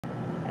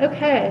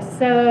Okay,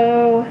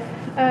 so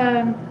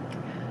um,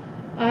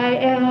 I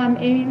am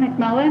Amy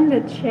McMullen,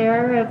 the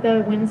chair of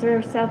the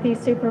Windsor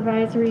Southeast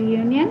Supervisory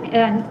Union,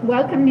 and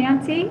welcome,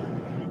 Nancy.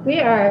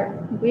 We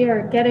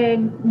are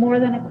getting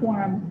more than a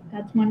quorum.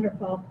 That's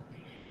wonderful.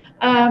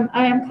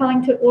 I am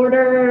calling to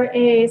order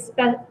a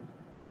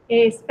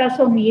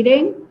special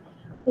meeting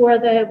for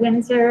the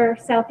Windsor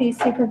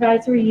Southeast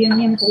Supervisory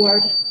Union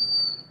Board.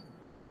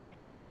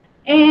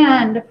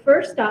 And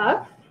first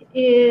off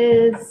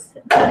is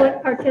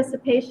public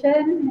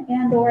participation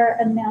and/or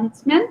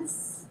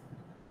announcements.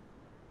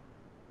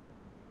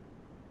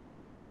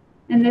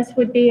 And this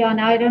would be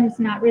on items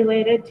not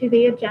related to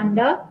the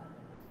agenda.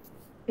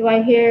 Do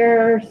I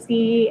hear or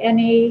see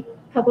any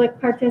public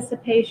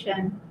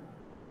participation?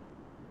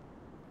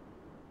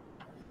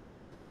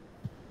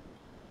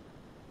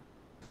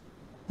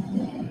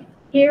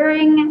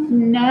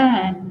 Hearing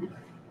none,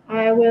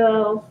 I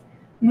will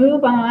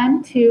move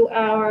on to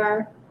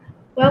our,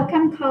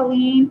 welcome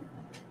Colleen.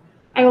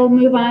 I will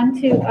move on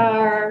to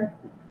our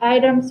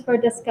items for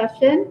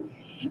discussion,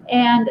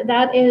 and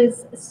that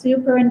is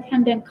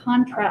superintendent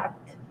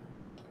contract.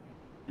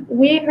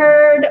 We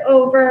heard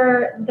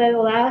over the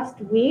last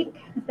week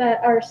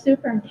that our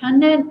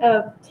superintendent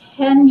of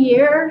 10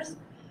 years,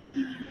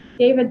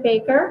 David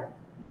Baker,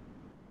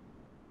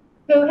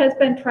 who has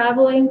been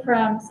traveling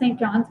from St.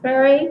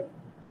 Johnsbury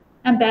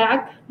and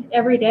back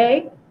every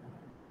day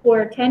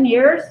for 10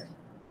 years,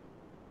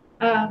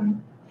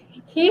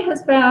 he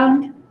has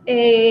found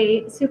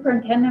a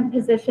superintendent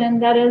position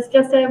that is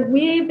just a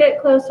wee bit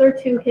closer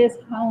to his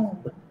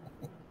home.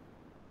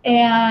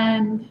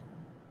 And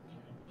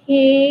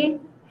he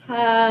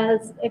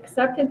has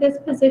accepted this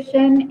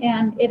position,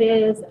 and it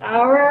is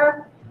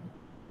our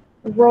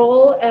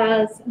role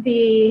as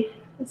the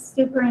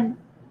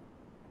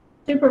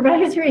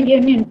Supervisory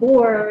Union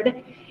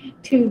Board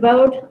to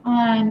vote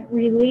on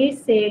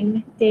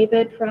releasing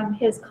David from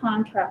his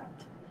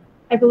contract.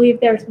 I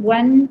believe there's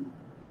 1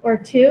 or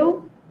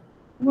 2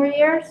 more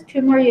years,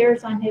 2 more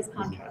years on his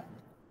contract.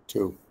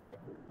 2.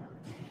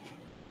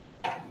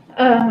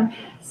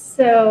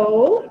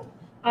 So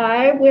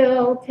I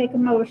will take a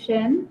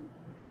motion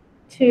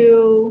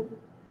to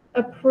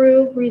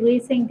approve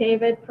releasing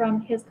David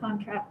from his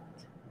contract.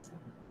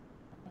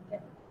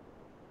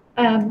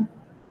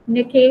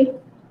 Nikki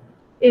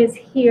is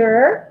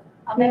here.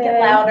 I'll make it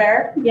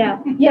louder.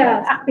 Yeah,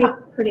 speak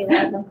pretty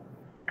loud.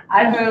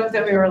 I move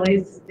that we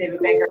release David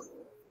Baker.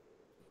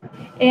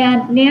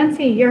 And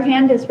Nancy, your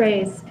hand is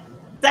raised.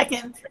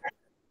 Second.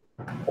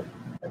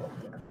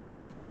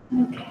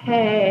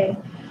 Okay.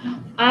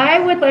 I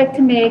would like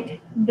to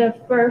make the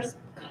first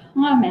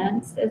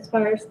comments as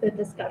far as the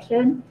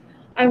discussion.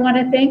 I want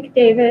to thank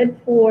David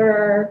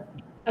for,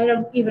 I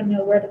don't even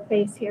know where to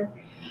face here.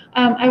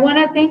 I want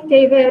to thank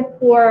David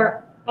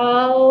for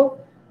all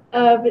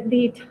of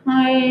the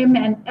time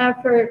and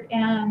effort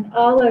and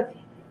all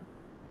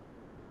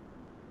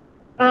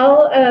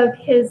of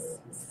his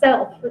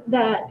self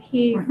that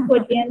he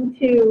put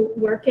into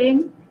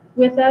working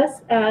with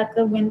us at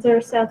the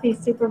Windsor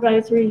Southeast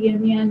Supervisory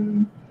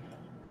Union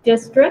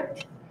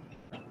District.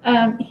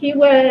 He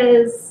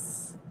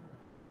was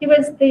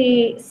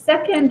the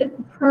second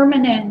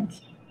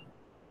permanent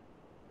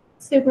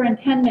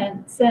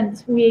superintendent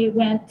since we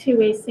went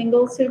to a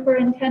single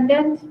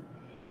superintendent,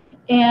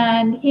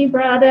 and he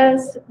brought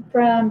us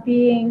from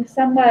being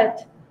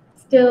somewhat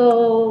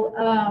still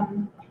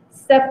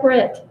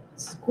separate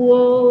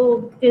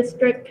school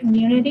district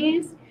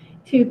communities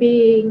to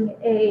being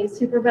a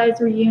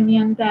supervisory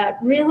union that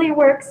really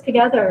works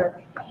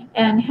together,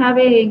 and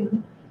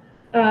having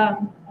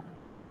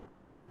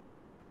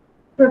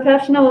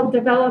professional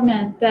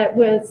development that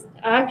was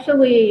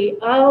actually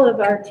all of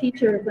our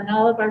teachers and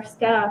all of our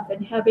staff,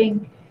 and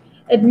having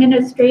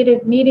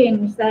administrative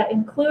meetings that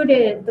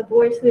included the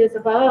voices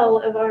of all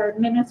of our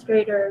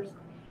administrators,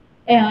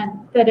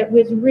 and that it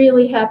was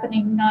really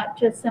happening, not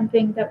just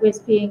something that was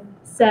being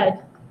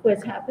said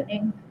was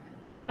happening.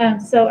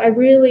 So I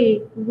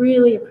really,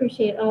 really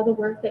appreciate all the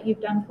work that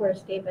you've done for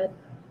us, David.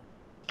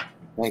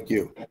 Thank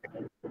you.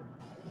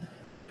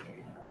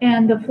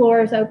 And the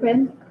floor is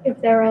open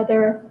if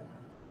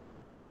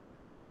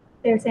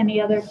there's any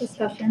other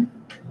discussion.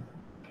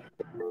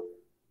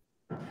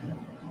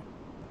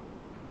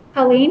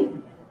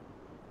 Colleen?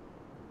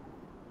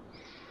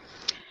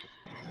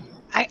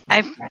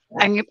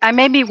 I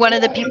may be one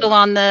of the people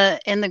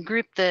in the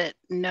group that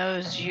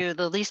knows you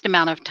the least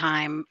amount of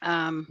time.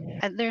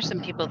 There's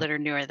some people that are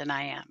newer than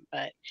I am,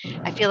 but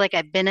I feel like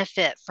I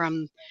benefit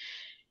from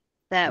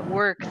that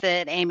work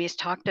that Amy's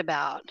talked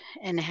about,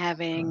 and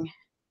having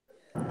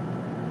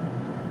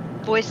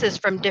voices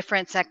from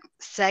different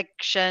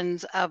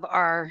sections of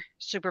our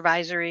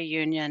supervisory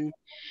union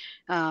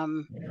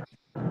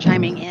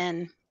chiming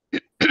in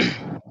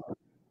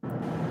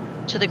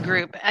to the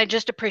group. I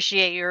just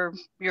appreciate your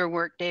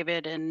work,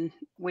 David, and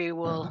we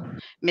will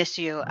miss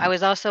you. I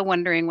was also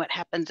wondering what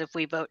happens if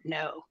we vote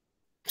no.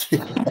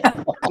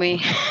 Not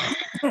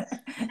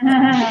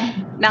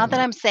that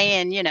I'm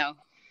saying, No.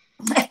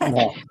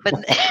 but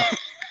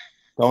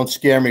Don't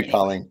scare me,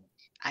 Colleen.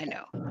 I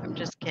know. I'm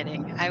just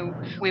kidding.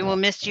 We will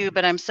miss you,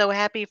 but I'm so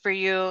happy for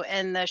you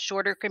and the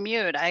shorter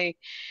commute. I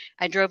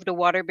drove to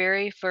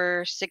Waterbury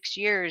for 6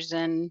 years,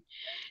 and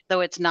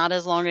though it's not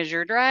as long as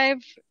your drive,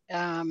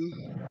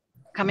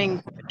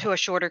 coming to a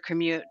shorter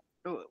commute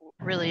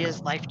really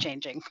is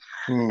life-changing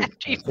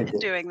after you've been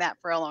doing that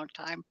for a long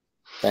time.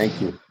 Thank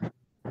you.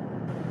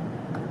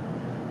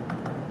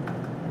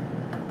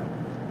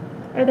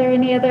 Are there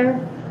any other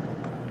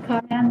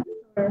comments?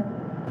 Or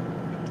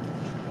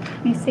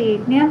let me see.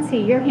 Nancy,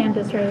 your hand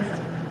is raised.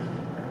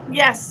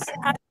 Yes,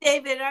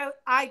 David,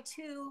 I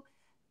too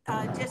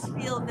just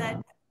feel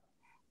that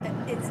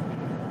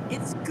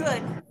it's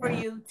good for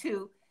you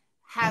to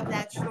have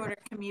that shorter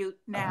commute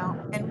now.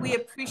 And we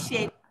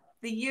appreciate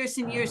the years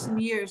and years and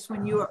years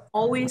when you were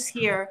always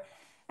here.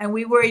 And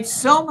we worried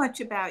so much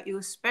about you,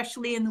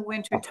 especially in the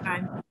winter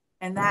time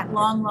and that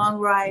long, long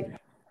ride.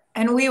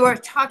 And we were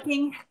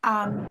talking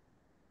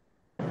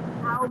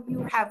how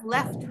you have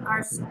left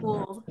our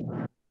schools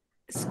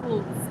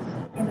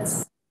in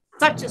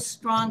such a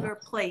stronger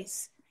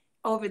place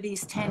over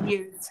these 10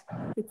 years.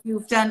 That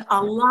you've done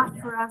a lot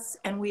for us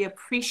and we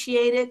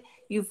appreciate it.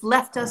 You've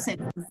left us in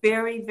a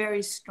very,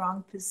 very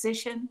strong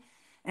position.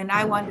 And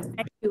I want to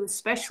thank you,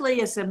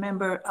 especially as a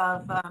member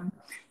of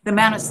the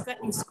Mount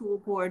Escutney School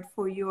Board,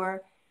 for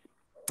your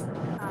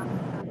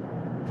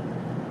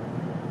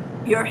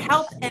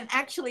help and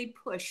actually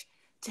push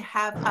to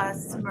have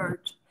us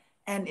merge.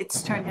 And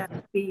it's turned out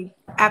to be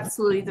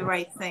absolutely the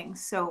right thing.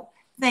 So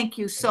thank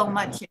you so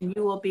much, and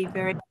you will be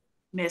very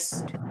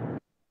missed.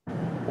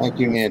 Thank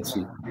you,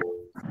 Nancy.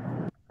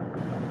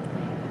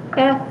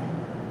 Beth?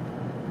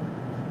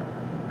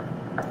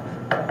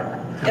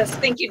 Yes,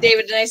 thank you,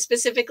 David. And I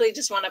specifically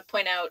just want to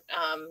point out,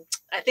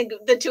 I think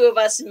the two of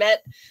us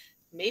met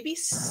maybe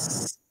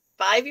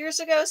 5 years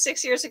ago,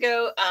 6 years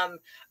ago,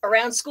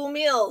 around school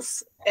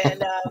meals,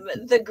 and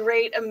the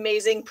great,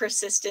 amazing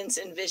persistence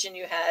and vision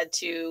you had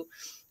to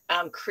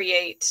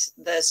create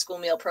the school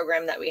meal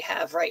program that we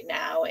have right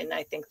now. And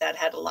I think that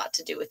had a lot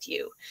to do with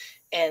you.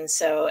 And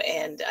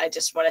I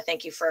just want to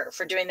thank you for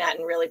doing that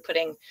and really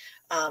putting,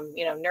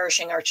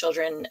 nourishing our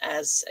children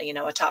as,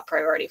 a top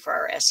priority for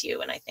our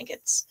SU. And I think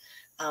it's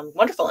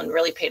wonderful and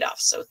really paid off.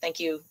 So thank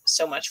you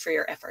so much for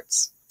your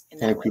efforts.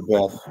 Thank you,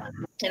 Beth.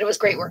 And it was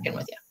great working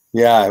with you.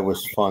 Yeah, it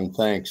was fun.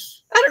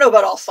 Thanks. I don't know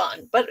about all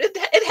fun, but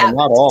it happened.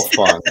 Not all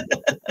fun.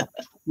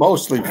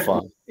 Mostly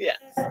fun. Yeah.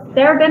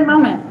 There have been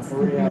moments.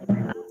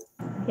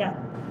 Yeah.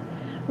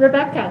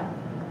 Rebecca.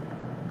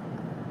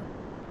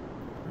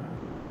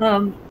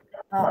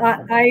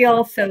 I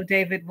also,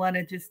 David, want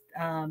to just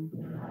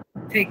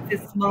take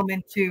this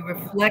moment to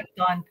reflect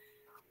on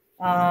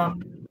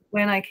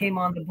when I came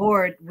on the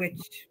board,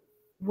 which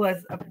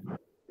was a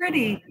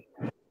pretty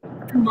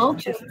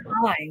tumultuous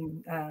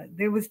time.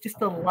 There was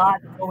just a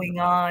lot going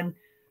on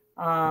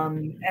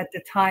at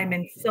the time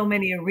in so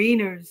many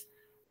arenas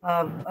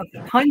of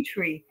the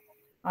country,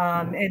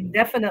 and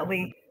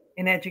definitely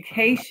in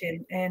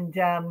education. And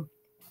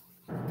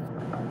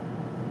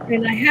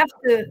I have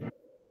to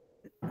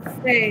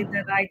say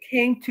that I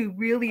came to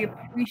really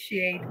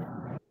appreciate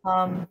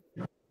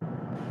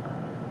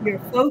your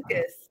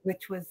focus,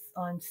 which was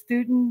on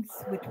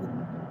students, which was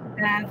on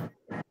staff,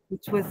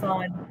 which was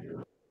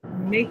on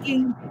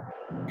making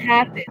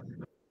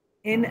happen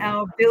in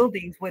our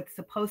buildings what's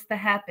supposed to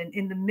happen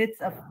in the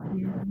midst of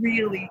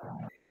really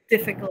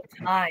difficult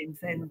times.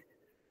 And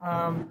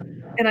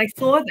I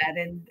saw that,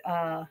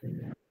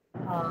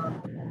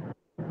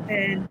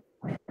 and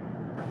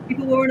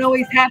people weren't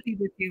always happy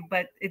with you,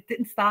 but it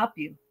didn't stop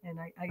you. And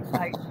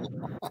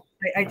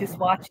I just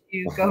watched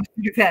you go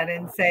through that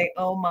and say,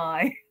 oh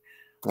my.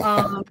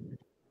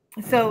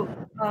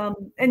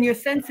 And your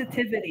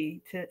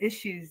sensitivity to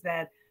issues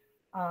that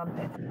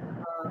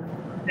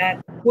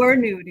were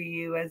new to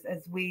you,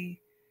 as we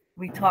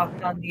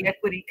talked on the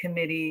equity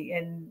committee,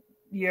 and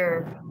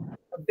your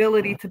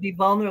ability to be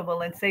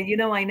vulnerable and say,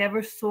 I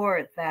never saw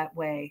it that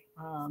way.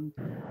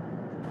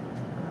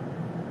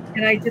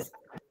 And I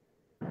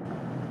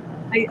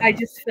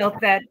just felt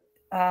that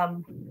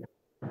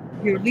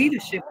your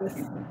leadership was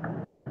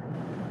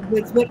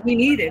what we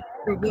needed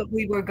for what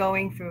we were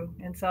going through.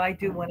 And so I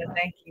do want to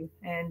thank you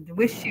and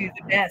wish you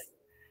the best.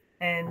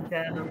 And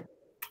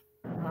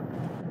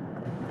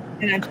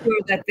I'm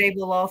sure that they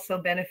will also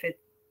benefit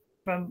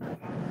from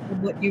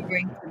what you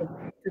bring to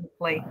the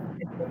plate.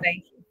 And so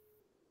thank you.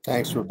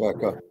 Thanks,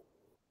 Rebecca.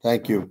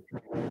 Thank you.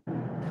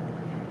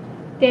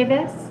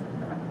 Davis?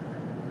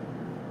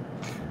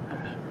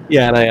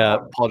 Yeah, and I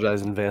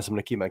apologize in advance. I'm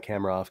going to keep my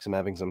camera off because I'm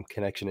having some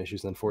connection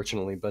issues,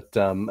 unfortunately. But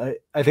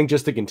I think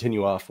just to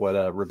continue off what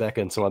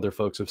Rebecca and some other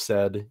folks have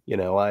said,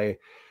 I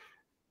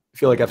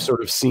feel like I've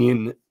sort of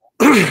seen,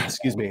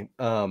 excuse me,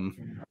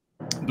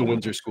 the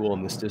Windsor School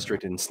in this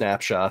district in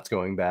snapshots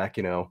going back,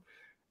 to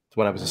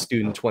when I was a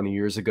student 20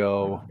 years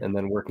ago, and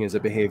then working as a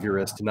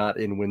behaviorist, not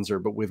in Windsor,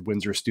 but with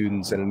Windsor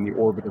students and in the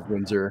orbit of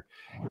Windsor,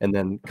 and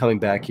then coming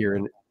back here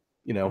and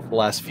the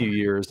last few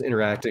years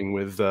interacting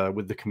with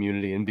the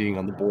community and being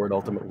on the board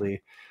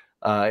ultimately.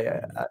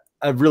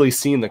 I've really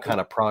seen the kind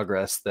of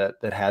progress that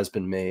has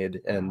been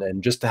made,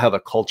 and just how the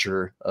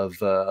culture of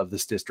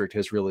this district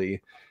has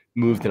really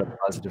moved in a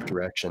positive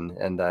direction.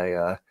 And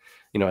I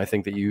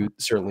think that you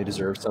certainly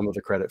deserve some of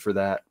the credit for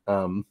that.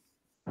 And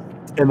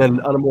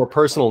then on a more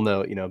personal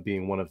note,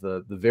 being one of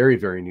the very,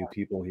 very new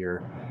people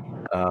here,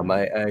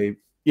 I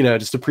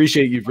just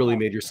appreciate you've really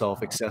made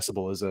yourself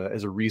accessible as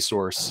a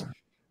resource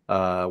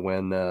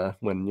when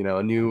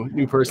a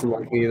new person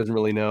like me doesn't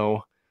really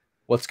know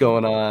what's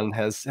going on,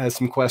 has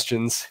some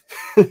questions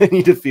they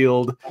need to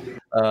field,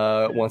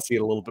 wants to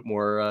get a little bit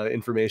more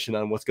information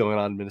on what's going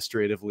on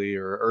administratively,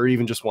 or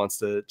even just wants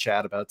to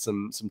chat about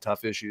some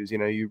tough issues.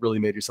 You really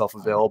made yourself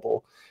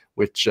available,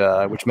 which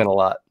meant a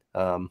lot.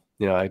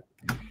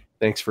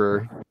 Thanks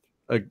for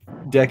a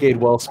decade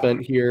well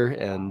spent here,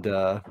 and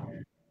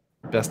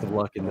best of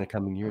luck in the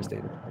coming years,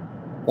 David.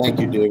 Thank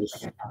you,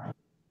 Davis.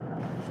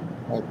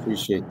 I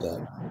appreciate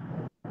that.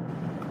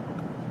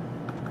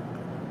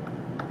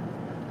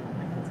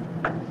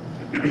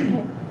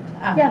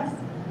 Yes,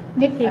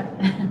 Nikki.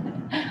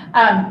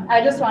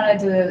 I just wanted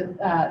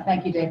to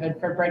thank you, David,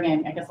 for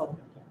bringing, I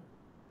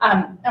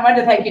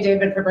wanted to thank you,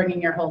 David, for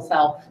bringing your whole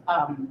self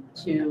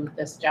to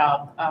this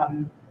job.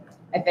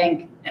 I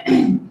think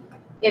in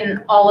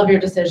all of your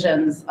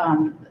decisions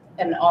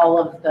and all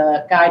of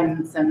the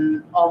guidance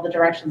and all the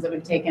directions that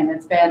we've taken,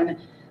 it's been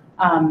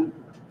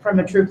from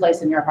a true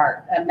place in your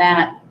heart. And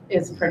that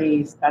is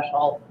pretty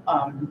special.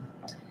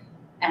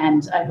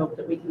 And I hope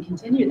that we can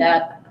continue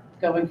that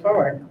going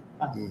forward.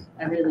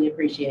 I really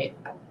appreciate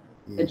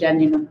the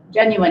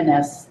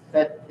genuineness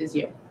that is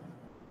you.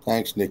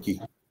 Thanks, Nikki.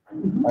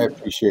 I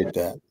appreciate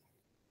that.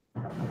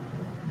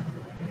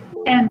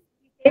 And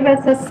you gave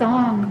us a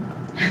song.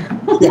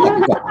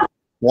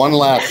 One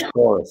last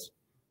chorus.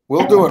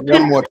 We'll do it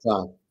one more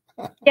time.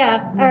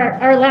 Yeah,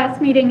 our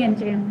last meeting in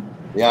June.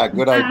 Yeah,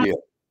 good idea.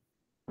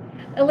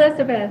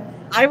 Elizabeth.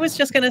 I was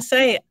just going to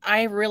say,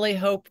 I really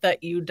hope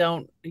that you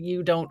don't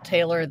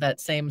tailor that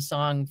same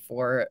song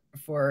for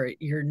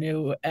your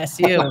new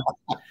SU.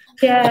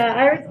 Yeah,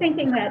 I was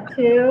thinking that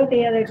too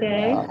the other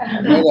day.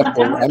 I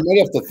might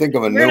have to think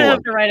of a new one. You're going to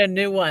have to write a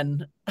new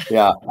one.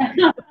 Yeah.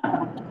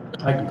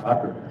 I can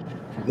copy it.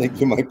 I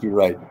think you might be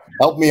right.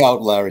 Help me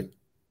out, Larry.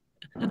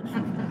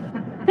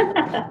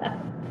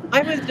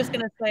 I was just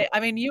going to say,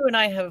 I mean, you and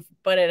I have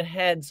butted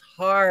heads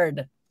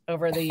hard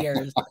over the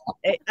years.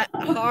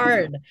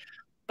 Hard.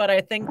 But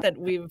I think that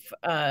we've,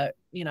 I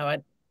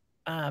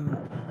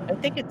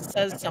think it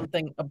says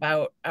something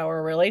about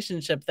our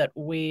relationship that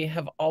we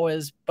have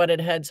always butted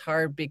heads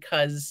hard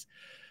because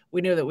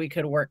we knew that we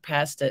could work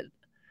past it.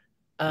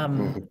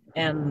 And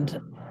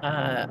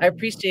I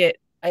appreciate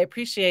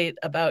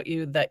about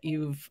you that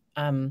you've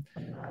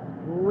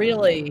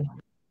really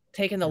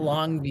taken the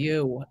long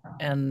view,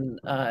 and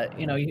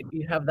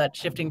you have that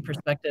shifting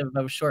perspective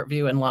of short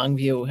view and long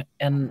view,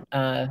 and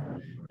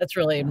that's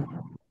really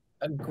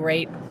a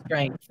great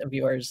strength of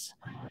yours.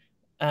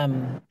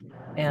 What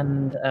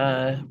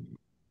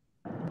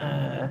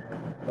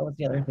was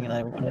the other thing that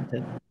I wanted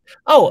to?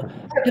 Oh,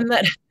 and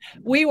that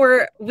we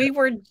were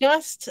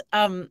just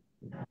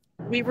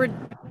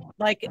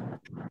like,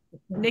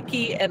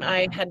 Nikki and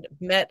I had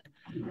met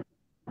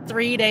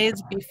 3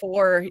 days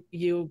before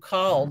you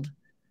called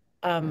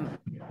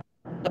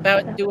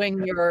about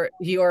doing your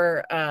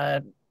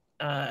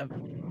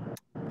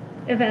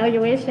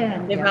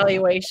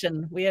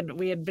evaluation. We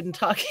had been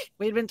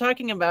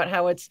talking about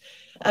how it's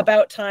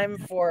about time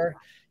for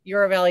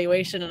your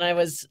evaluation, and I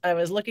was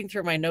looking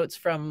through my notes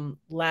from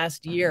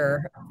last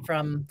year,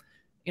 from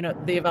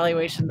the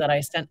evaluation that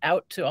I sent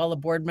out to all the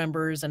board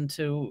members and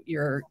to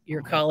your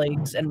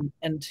colleagues and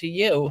to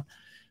you,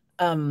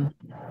 and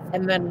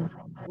then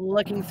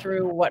looking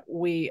through what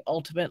we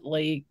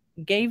ultimately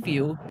gave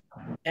you,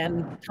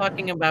 and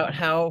talking about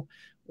how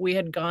we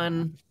had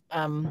gone,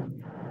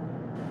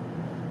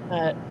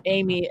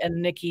 Amy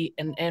and Nikki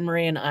and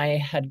Anne-Marie and I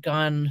had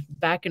gone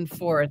back and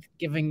forth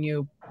giving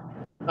you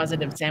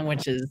positive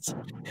sandwiches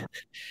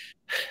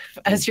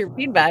as your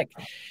feedback.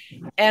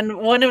 And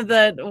one of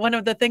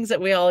the things that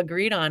we all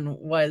agreed on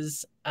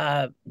was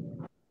that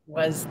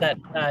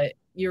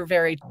you're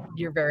very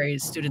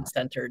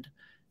student-centered.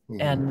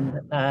 And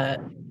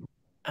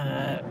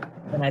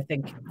I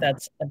think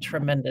that's a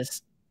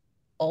tremendous,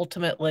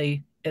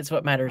 ultimately, it's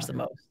what matters the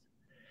most.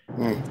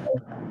 So,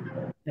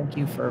 thank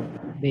you for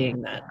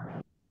being that.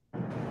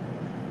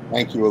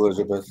 Thank you,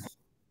 Elizabeth.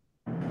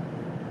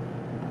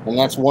 And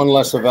that's one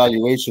less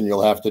evaluation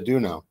you'll have to do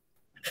now.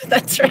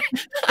 That's right.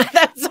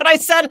 That's what I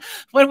said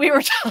when we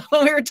were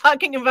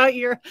talking about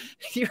your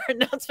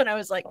announcement. I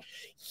was like,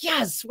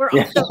 yes, we're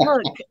off the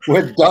hook.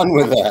 We're done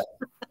with that.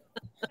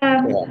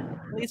 At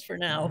least for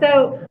now.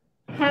 So,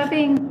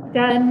 having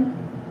done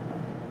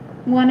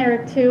 1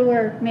 or 2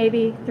 or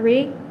maybe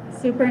 3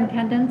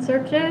 superintendent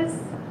searches,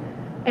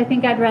 I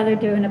think I'd rather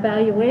do an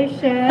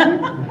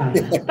evaluation.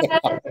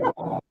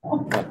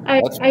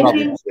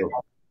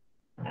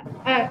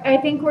 I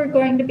think we're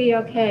going to be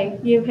okay.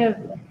 You have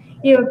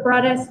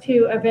brought us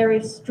to a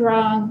very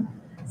strong,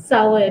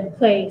 solid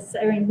place.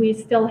 I mean, we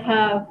still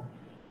have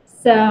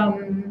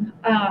some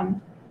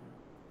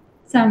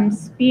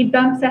speed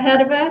bumps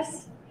ahead of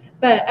us,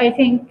 but I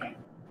think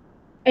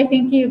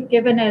you've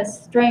given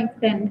us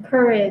strength and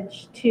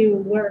courage to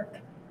work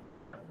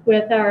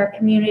with our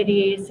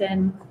communities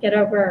and get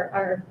over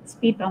our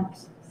speed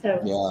bumps. So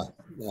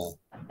Yeah.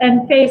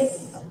 and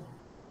face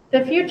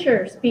the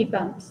future speed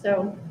bumps.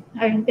 So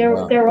there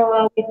will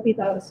always be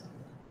those.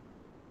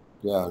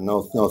 Yeah,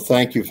 no,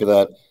 thank you for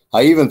that.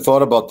 I even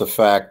thought about the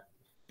fact,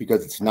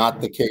 because it's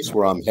not the case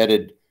where I'm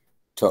headed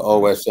to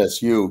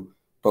OSSU,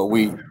 but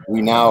we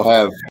now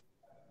have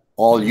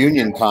all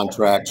union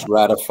contracts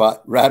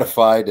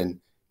ratified and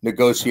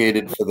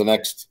negotiated for the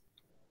next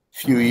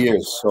few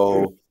years.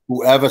 So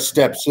whoever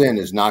steps in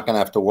is not going to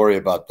have to worry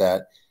about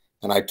that.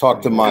 And I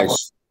talked to my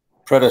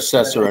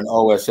predecessor in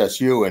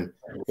OSSU, and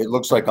it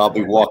looks like I'll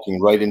be walking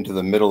right into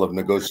the middle of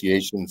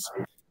negotiations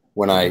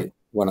when I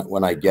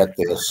get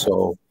there.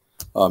 So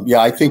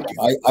yeah, I think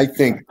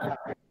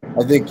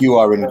you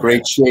are in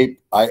great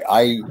shape.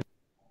 I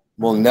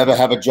will never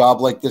have a job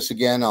like this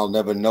again. I'll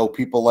never know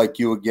people like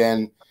you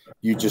again.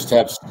 You just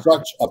have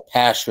such a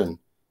passion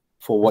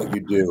for what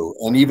you do.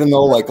 And even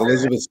though, like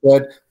Elizabeth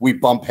said, we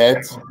bump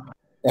heads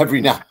every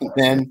now and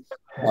then,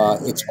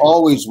 it's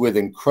always with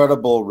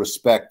incredible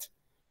respect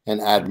and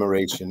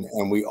admiration.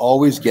 And we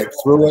always get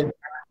through it,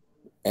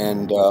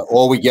 and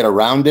or we get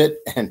around it,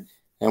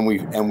 and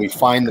we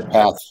find the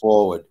path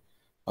forward.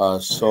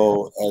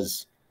 So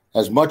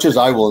as much as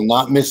I will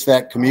not miss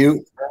that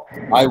commute,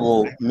 I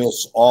will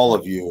miss all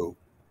of you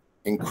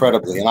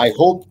incredibly. And I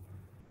hope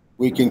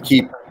we can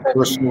keep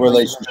personal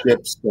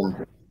relationships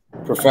and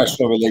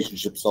professional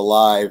relationships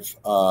alive.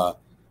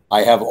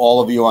 I have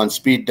all of you on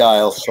speed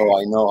dial, so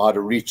I know how to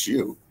reach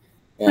you.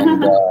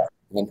 And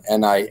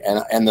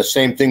and the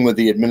same thing with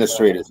the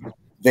administrators.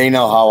 They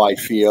know how I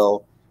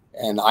feel,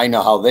 and I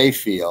know how they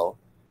feel.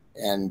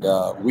 And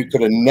we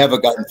could have never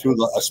gotten through,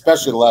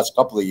 especially the last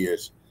couple of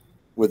years,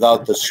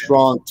 without the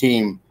strong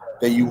team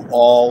that you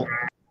all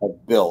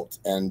have built.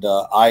 And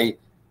I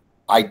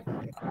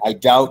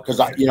doubt, because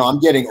I'm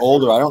getting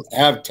older. I don't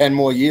have 10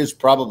 more years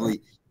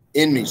probably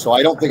in me, so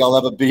I don't think I'll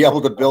ever be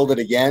able to build it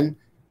again.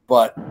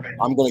 But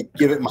I'm going to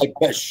give it my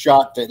best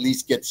shot to at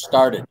least get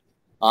started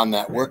on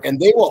that work. And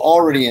they were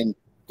already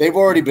they've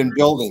already been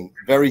building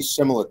very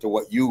similar to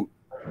what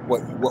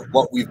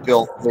we've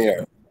built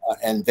there.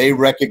 And they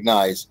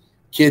recognize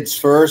kids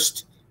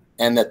first,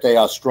 and that they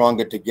are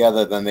stronger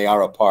together than they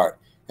are apart.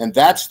 And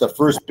that's the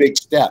first big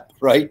step,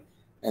 right?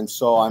 And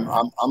so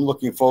I'm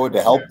looking forward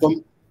to help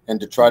them and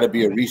to try to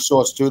be a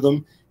resource to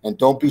them. And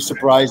don't be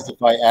surprised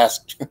if I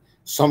ask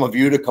some of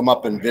you to come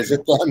up and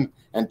visit them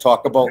and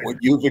talk about what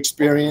you've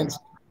experienced.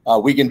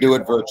 We can do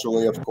it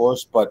virtually, of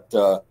course, but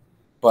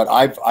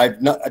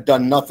I've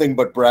done nothing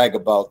but brag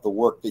about the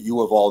work that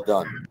you have all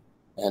done.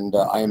 And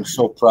I am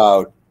so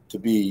proud to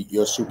be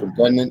your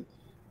superintendent.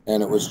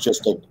 And it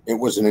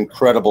was an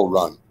incredible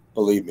run,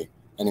 believe me,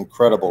 an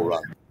incredible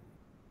run.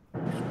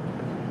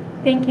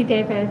 Thank you,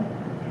 David.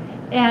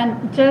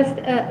 And just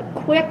a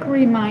quick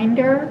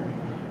reminder,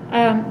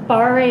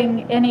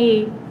 barring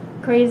any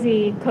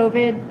crazy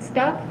COVID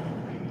stuff,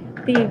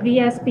 the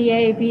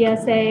VSBA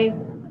VSA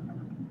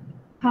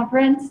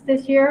conference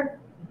this year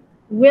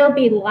will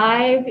be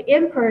live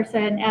in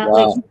person at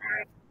Lake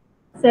Merritt.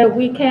 So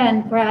we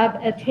can grab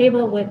a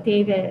table with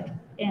David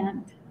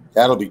and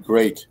that'll be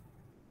great.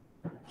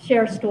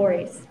 Share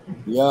stories.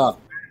 Yeah,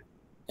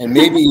 and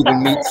maybe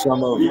even meet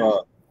some of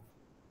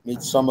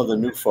the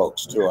new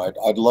folks too.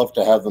 I'd love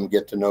to have them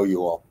get to know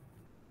you all.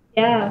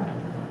 Yeah.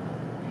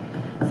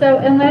 So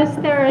unless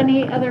there are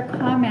any other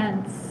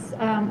comments,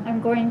 I'm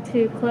going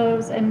to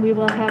close and we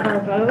will have our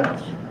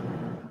vote.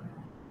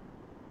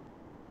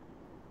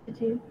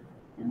 Did you?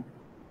 Yeah.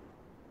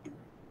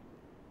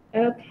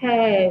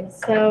 Okay,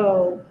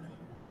 so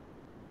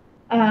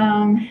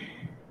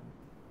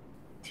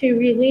to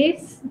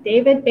release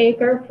David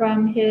Baker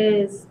from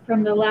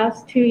the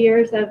last 2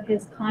 years of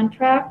his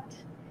contract,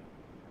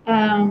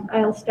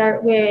 I'll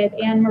start with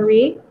Anne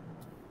Marie.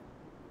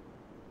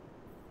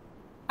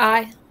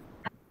 Aye.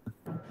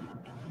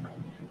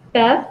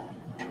 Beth?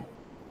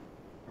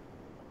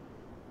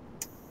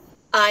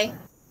 Aye.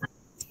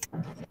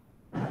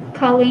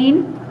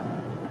 Colleen?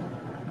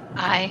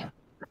 Aye.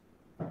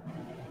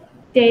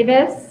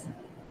 Davis?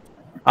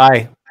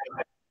 Aye.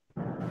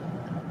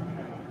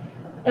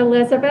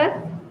 Elizabeth?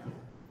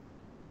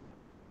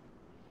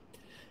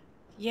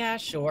 Yeah,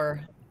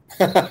 sure.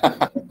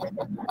 I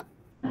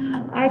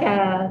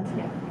got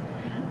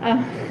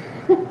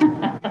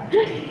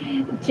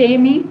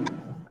Jamie?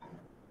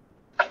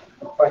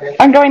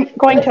 I'm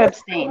going to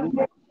abstain.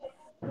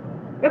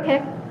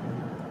 Okay.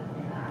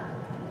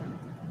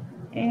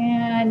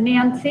 And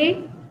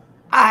Nancy?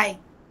 Aye.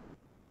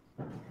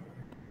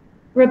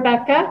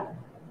 Rebecca?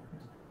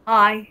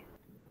 Aye.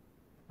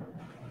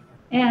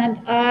 And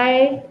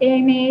I,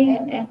 Amy.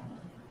 And,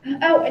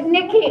 oh,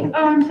 Nikki.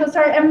 Oh, I'm so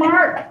sorry. And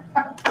Mark.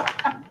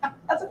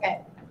 That's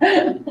okay.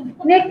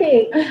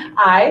 Nikki.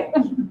 Aye.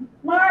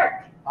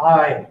 Mark.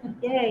 Aye.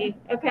 Yay.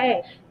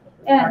 Okay.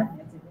 And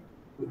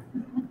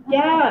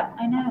yeah,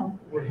 I know.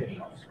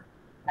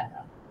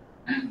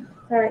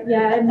 Sorry,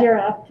 yeah, and you're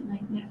off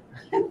tonight. Yeah.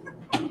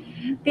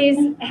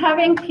 These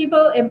having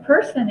people in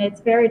person,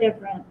 it's very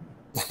different.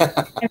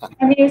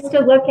 I'm used to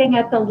looking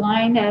at the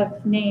line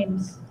of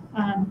names,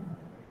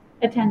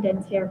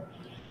 attendance here.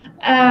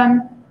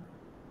 And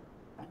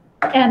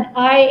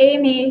I,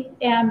 Amy,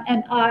 am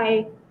an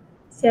I.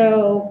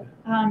 So,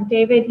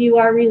 David, you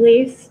are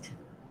released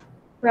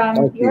from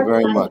Thank you your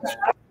very contract.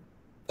 much.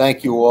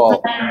 Thank you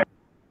all.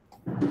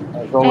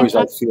 As always,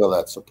 I feel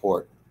that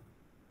support.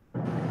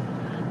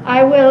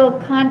 I will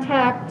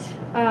contact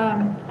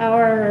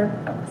our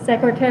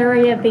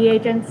Secretary of the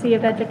Agency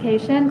of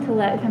Education to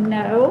let him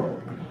know.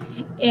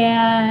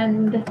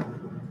 And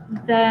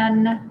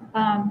then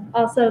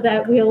also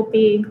that we'll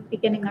be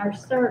beginning our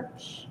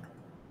search.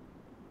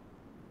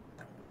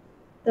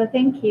 So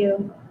thank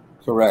you.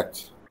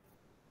 Correct.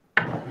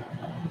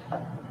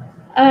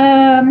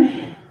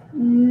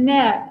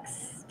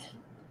 Next,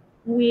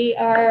 we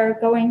are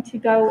going to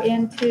go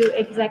into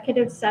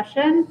executive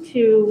session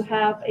to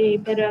have a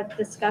bit of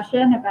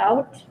discussion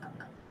about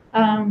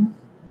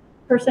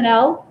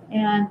personnel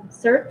and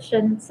search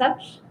and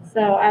such.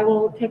 So I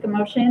will take a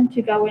motion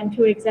to go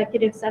into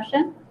executive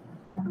session.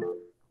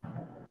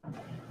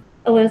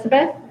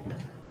 Elizabeth?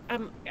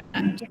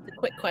 Just a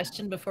quick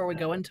question before we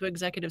go into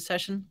executive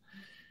session.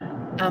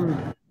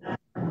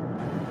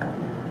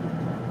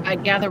 I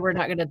gather we're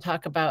not going to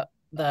talk about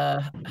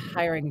the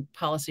hiring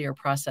policy or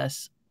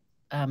process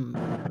at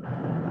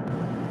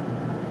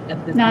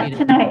this Not meeting.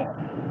 tonight,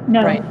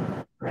 no. Right.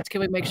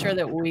 Can we make sure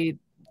that we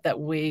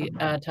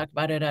talk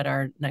about it at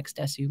our next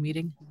SU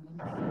meeting?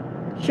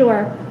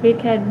 Sure, we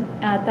can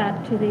add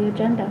that to the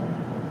agenda.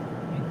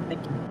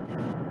 Thank you.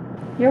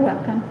 You're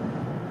welcome.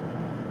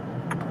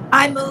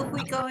 I move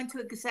we go into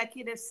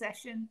executive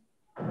session.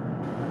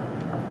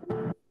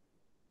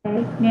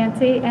 Okay,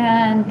 Nancy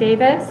and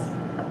Davis?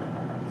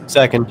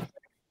 Second.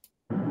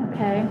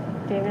 Okay,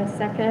 Davis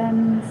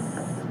seconds.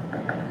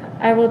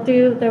 I will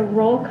do the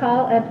roll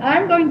call, and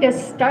I'm going to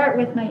start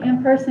with my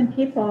in-person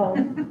people.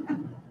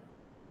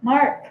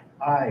 Mark?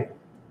 Aye.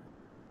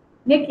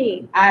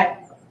 Nikki? Aye.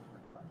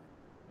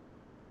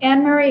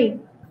 Anne Marie?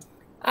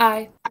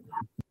 Aye.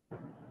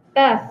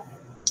 Beth?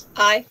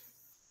 Aye.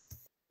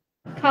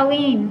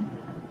 Colleen?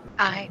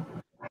 Aye.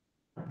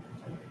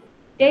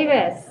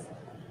 Davis?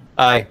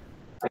 Aye.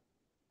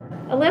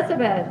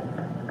 Elizabeth?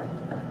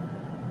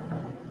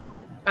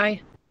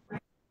 Aye.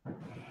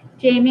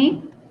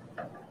 Jamie?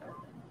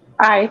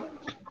 Aye.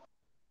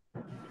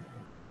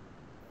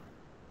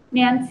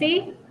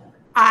 Nancy?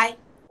 Aye.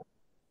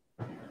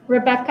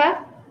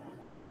 Rebecca?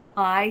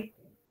 Aye.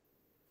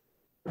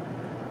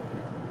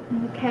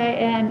 Okay,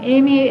 and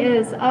Amy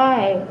is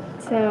aye.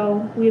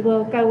 So we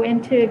will go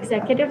into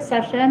executive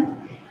session.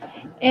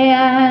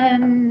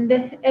 And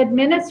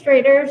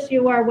administrators,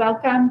 you are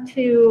welcome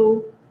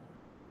to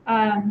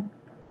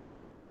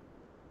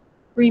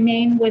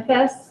remain with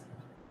us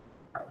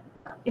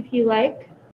if you like.